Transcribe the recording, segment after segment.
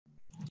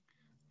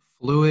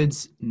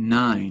Fluids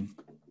 9.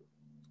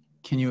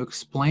 Can you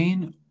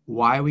explain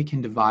why we can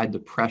divide the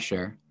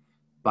pressure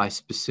by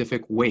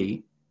specific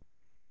weight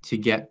to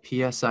get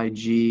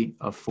psig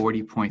of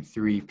 40.3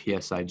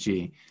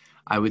 psig?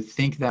 I would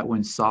think that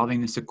when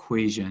solving this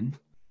equation,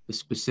 the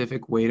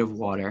specific weight of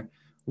water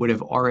would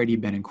have already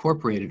been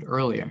incorporated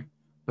earlier.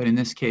 But in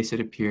this case, it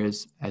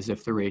appears as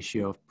if the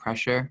ratio of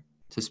pressure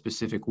to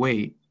specific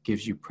weight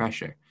gives you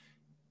pressure.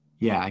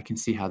 Yeah, I can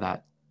see how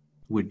that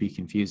would be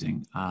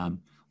confusing.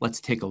 Let's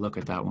take a look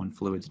at that one,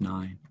 Fluids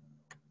 9.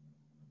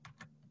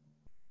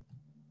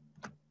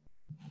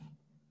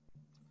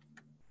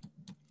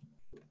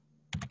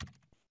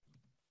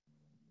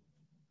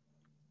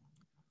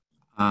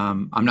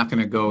 I'm not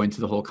going to go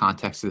into the whole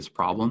context of this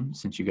problem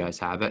since you guys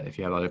have it. If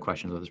you have other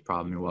questions of this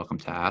problem, you're welcome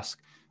to ask.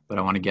 But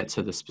I want to get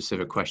to the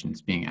specific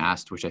questions being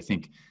asked, which I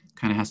think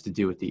kind of has to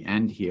do with the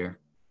end here.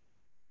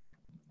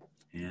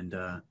 And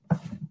I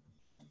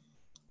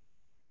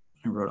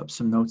wrote up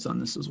some notes on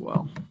this as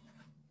well.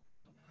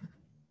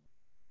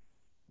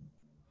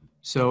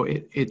 So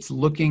it's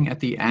looking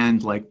at the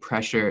end like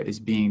pressure is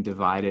being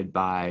divided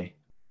by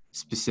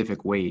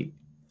specific weight,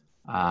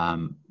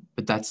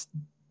 but that's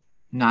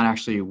not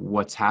actually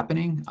what's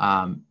happening.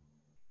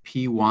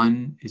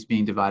 P1 is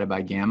being divided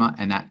by gamma,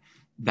 and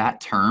that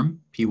term,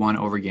 P1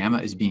 over gamma,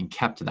 is being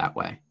kept that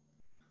way.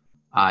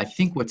 I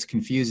think what's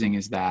confusing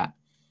is that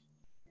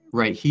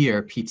right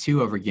here,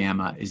 P2 over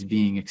gamma is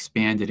being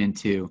expanded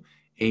into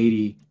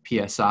 80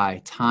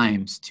 psi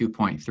times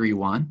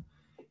 2.31,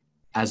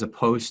 as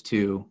opposed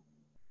to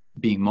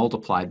being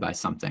multiplied by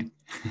something,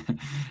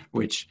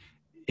 which,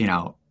 you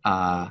know,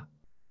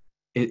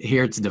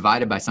 here it's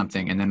divided by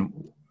something, and then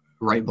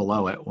right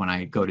below it, when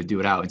I go to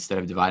do it out, instead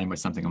of dividing by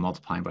something, I'm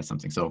multiplying by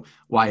something. So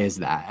why is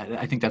that?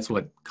 I think that's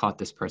what caught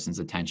this person's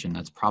attention.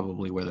 That's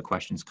probably where the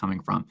question's coming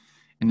from.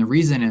 And the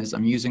reason is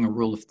I'm using a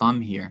rule of thumb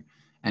here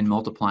and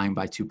multiplying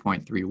by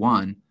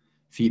 2.31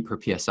 feet per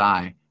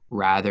PSI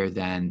rather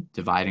than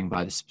dividing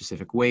by the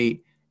specific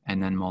weight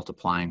and then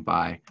multiplying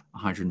by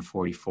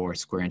 144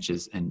 square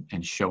inches and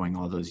showing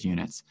all those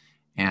units.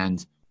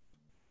 And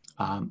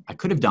I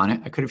could have done it.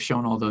 I could have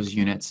shown all those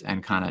units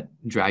and kind of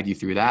dragged you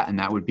through that, and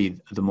that would be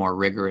the more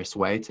rigorous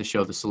way to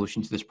show the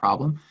solution to this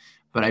problem.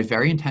 But I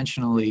very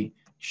intentionally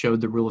showed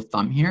the rule of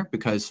thumb here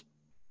because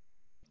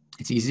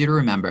it's easy to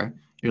remember.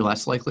 You're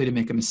less likely to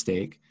make a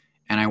mistake,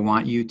 and I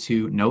want you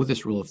to know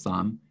this rule of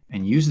thumb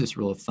and use this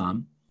rule of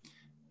thumb,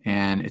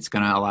 and it's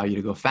going to allow you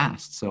to go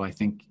fast. So I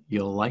think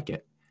you'll like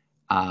it.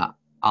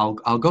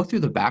 I'll go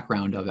through the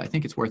background of it. I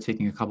think it's worth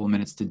taking a couple of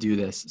minutes to do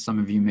this. Some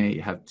of you may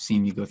have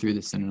seen me go through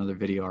this in another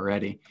video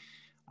already.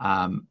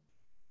 And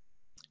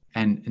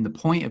the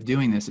point of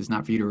doing this is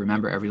not for you to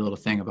remember every little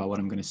thing about what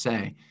I'm going to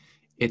say.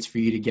 It's for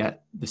you to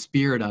get the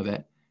spirit of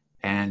it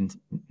and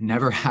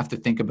never have to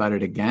think about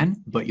it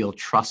again, but you'll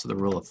trust the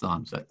rule of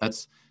thumb. So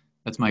that's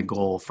my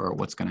goal for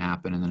what's going to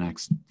happen in the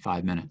next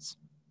 5 minutes.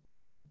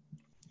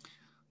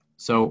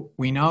 So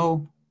we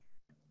know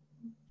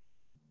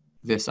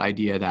this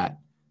idea that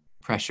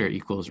pressure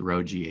equals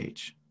rho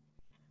GH.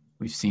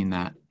 We've seen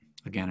that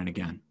again and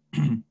again.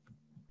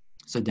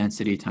 So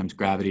density times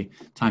gravity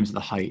times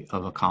the height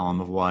of a column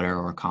of water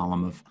or a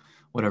column of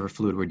whatever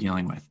fluid we're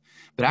dealing with.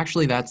 But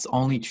actually that's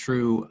only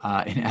true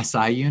in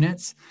SI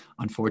units.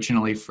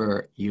 Unfortunately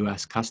for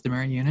US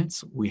customary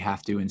units, we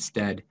have to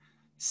instead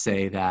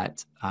say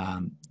that,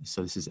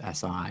 so this is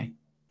SI.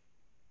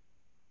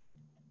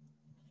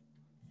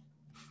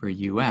 For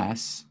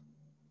US,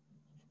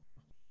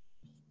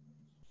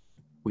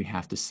 we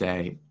have to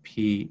say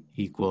P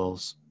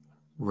equals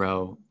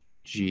rho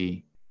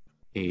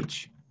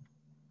GH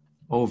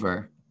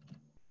over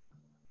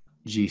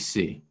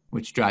GC,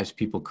 which drives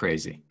people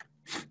crazy.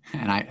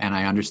 and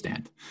I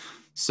understand.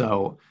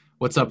 So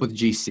what's up with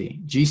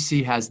GC?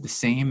 GC has the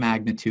same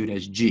magnitude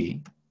as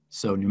G.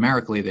 So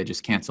numerically, they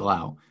just cancel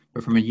out.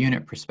 But from a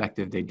unit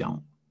perspective, they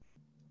don't.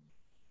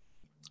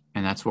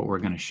 And that's what we're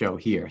going to show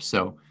here.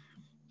 So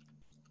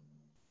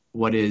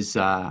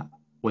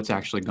what's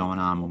actually going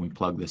on when we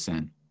plug this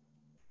in?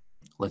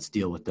 Let's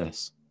deal with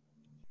this.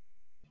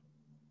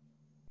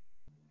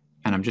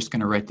 And I'm just going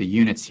to write the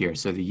units here.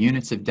 So the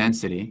units of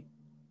density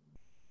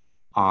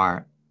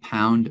are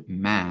pound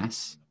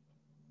mass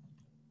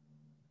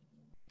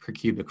per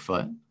cubic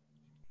foot.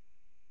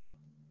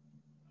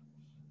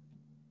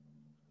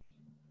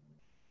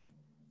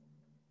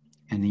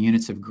 And the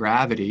units of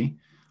gravity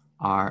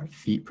are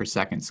feet per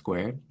second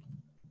squared.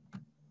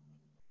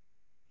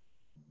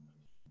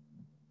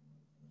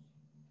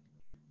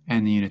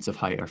 And the units of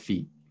height are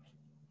feet.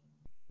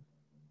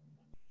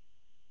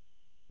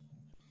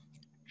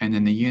 And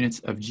then the units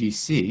of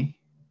GC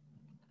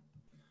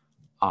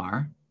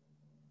are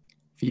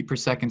feet per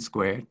second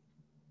squared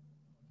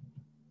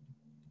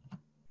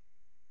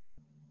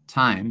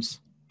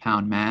times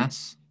pound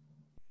mass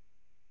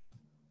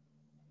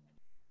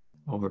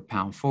over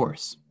pound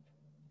force.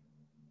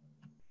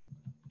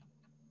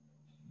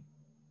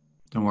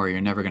 Don't worry,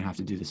 you're never going to have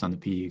to do this on the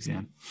PE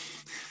exam.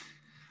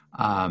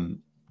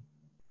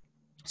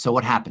 So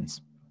what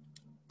happens?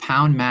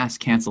 pound mass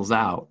cancels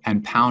out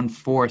and pound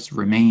force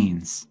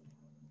remains.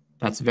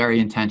 That's very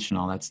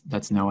intentional.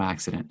 That's no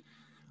accident.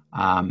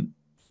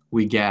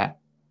 We get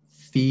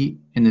feet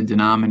in the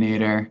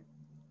denominator,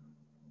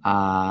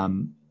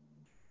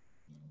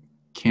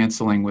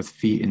 canceling with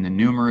feet in the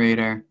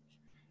numerator,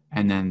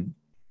 and then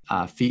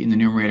feet in the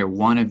numerator,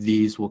 one of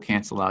these will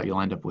cancel out.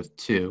 You'll end up with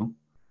 2,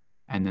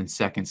 and then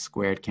second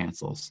squared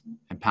cancels,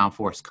 and pound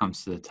force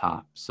comes to the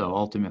top. So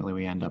ultimately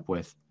we end up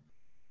with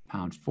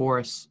pound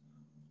force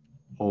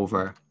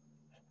over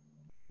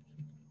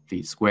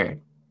feet squared.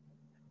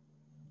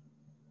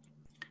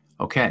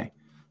 Okay,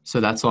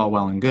 so that's all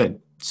well and good.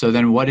 So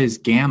then what is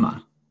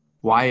gamma?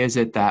 Why is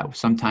it that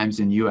sometimes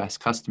in US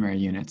customary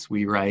units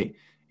we write,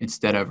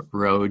 instead of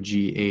rho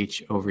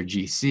GH over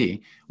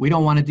GC, we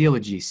don't want to deal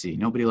with GC.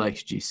 Nobody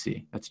likes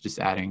GC. That's just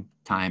adding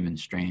time and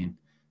strain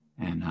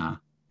and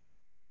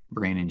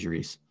brain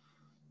injuries.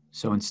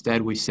 So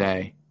instead we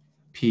say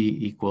P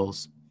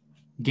equals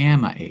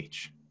gamma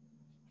H,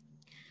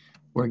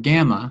 where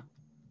gamma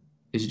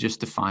is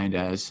just defined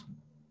as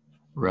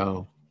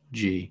rho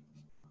G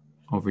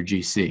over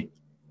GC.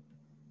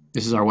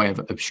 This is our way of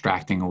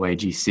abstracting away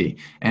GC.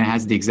 And it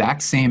has the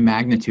exact same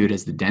magnitude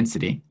as the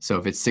density. So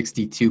if it's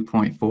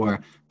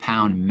 62.4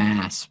 pound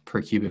mass per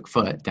cubic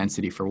foot,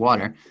 density for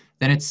water,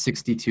 then it's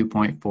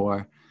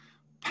 62.4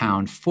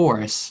 pound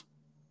force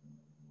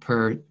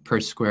per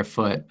square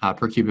foot,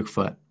 per cubic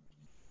foot.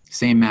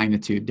 Same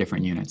magnitude,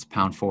 different units,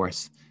 pound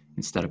force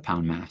instead of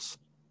pound mass.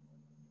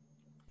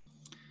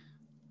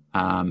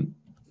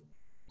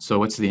 So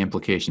what's the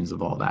implications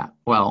of all that?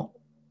 Well,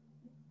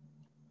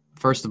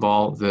 first of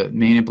all, the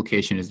main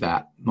implication is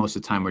that most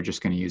of the time we're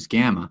just going to use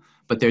gamma,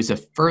 but there's a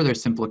further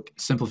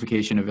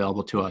simplification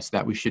available to us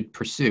that we should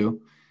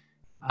pursue.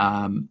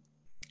 And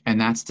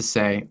that's to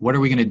say, what are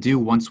we going to do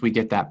once we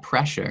get that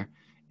pressure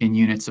in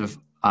units of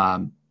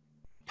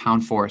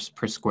pound force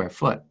per square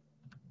foot?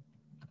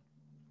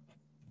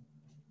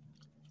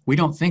 We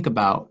don't think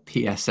about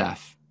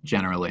PSF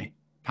generally,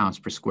 pounds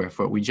per square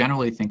foot. We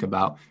generally think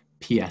about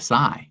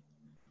PSI.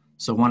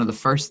 So one of the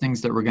first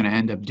things that we're going to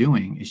end up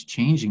doing is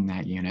changing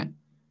that unit,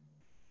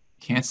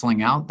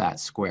 canceling out that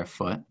square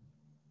foot,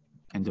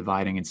 and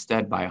dividing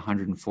instead by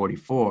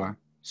 144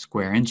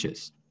 square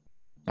inches.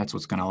 That's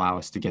what's going to allow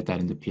us to get that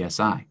into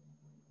PSI.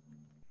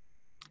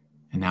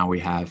 And now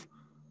we have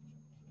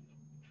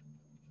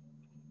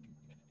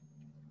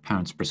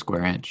pounds per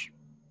square inch,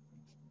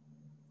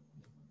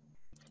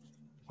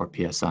 or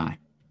PSI.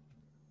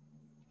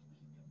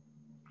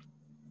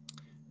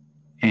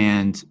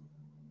 And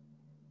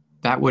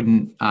that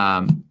wouldn't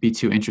be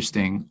too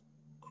interesting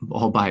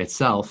all by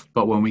itself,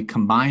 but when we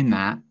combine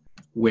that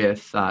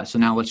with, so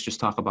now let's just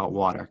talk about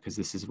water, because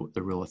this is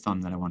the rule of thumb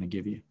that I want to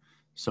give you.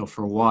 So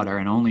for water,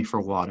 and only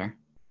for water,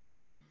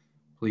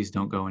 please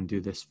don't go and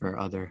do this for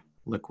other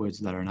liquids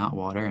that are not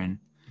water and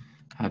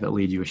have it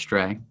lead you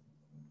astray.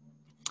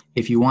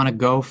 If you want to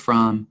go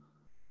from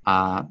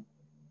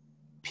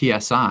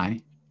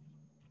PSI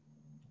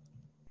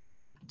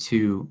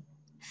to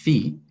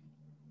feet,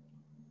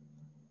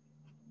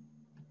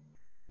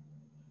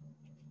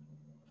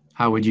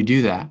 how would you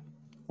do that?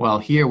 Well,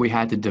 here we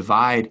had to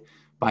divide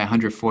by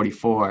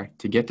 144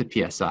 to get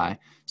to PSI.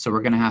 So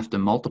we're going to have to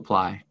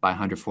multiply by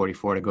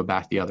 144 to go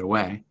back the other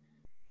way.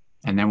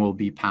 And then we'll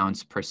be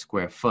pounds per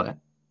square foot.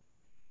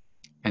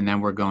 And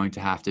then we're going to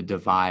have to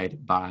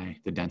divide by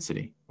the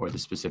density, or the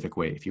specific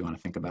weight, if you want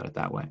to think about it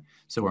that way.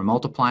 So we're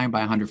multiplying by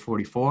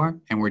 144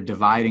 and we're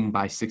dividing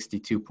by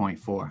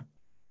 62.4.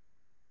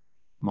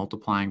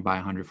 Multiplying by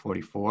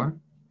 144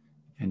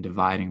 and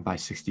dividing by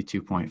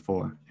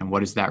 62.4. And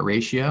what is that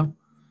ratio?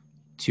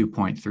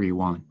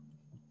 2.31.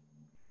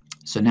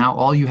 So now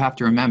all you have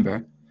to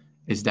remember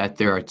is that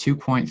there are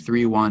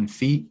 2.31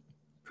 feet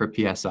per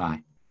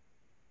PSI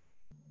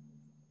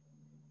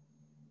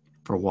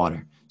for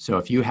water. So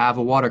if you have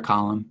a water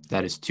column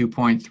that is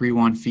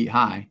 2.31 feet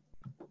high,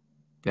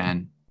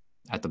 then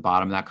at the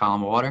bottom of that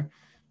column of water,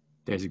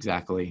 there's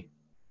exactly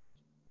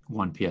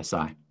 1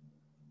 PSI.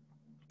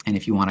 And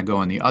if you want to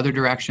go in the other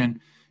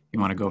direction, you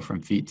want to go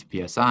from feet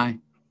to PSI,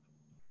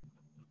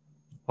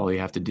 all you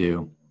have to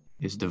do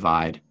is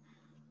divide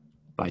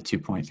by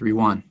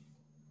 2.31.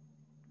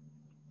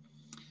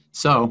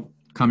 So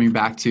coming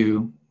back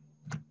to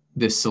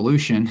this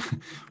solution,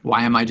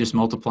 why am I just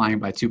multiplying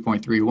by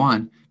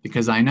 2.31?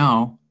 Because I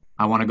know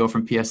I want to go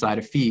from PSI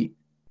to feet,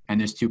 and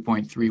there's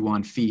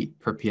 2.31 feet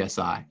per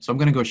PSI. So I'm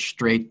going to go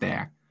straight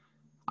there.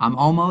 I'm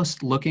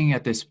almost looking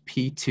at this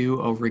P2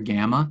 over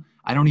gamma.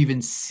 I don't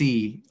even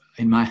see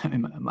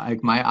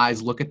my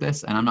eyes look at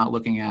this, and I'm not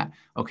looking at,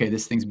 okay,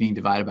 this thing's being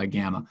divided by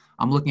gamma.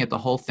 I'm looking at the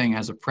whole thing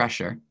as a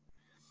pressure,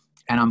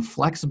 and I'm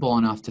flexible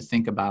enough to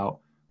think about,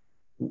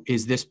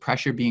 is this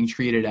pressure being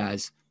treated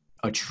as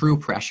a true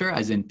pressure,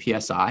 as in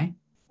PSI,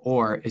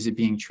 or is it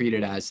being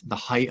treated as the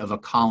height of a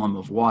column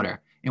of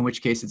water, in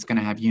which case it's going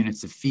to have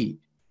units of feet.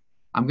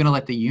 I'm going to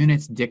let the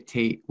units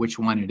dictate which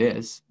one it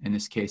is. In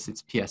this case,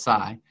 it's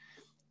PSI.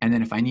 And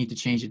then if I need to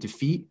change it to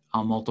feet,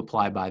 I'll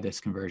multiply by this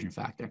conversion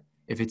factor.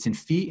 If it's in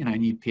feet and I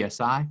need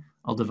PSI,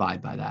 I'll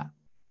divide by that.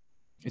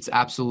 It's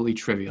absolutely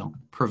trivial,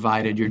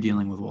 provided you're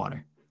dealing with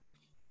water.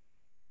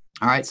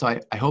 All right, so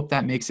I hope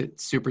that makes it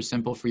super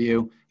simple for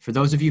you. For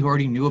those of you who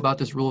already knew about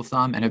this rule of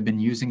thumb and have been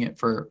using it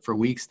for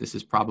weeks, this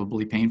is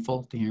probably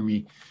painful to hear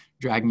me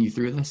dragging you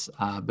through this.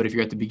 But if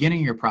you're at the beginning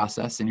of your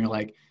process and you're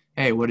like,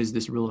 hey, what is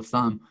this rule of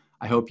thumb?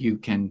 I hope you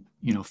can,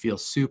 feel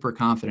super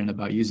confident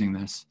about using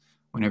this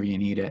whenever you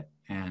need it,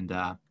 and,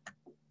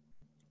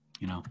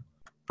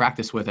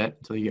 practice with it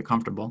until you get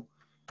comfortable,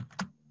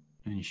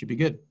 and you should be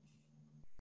good.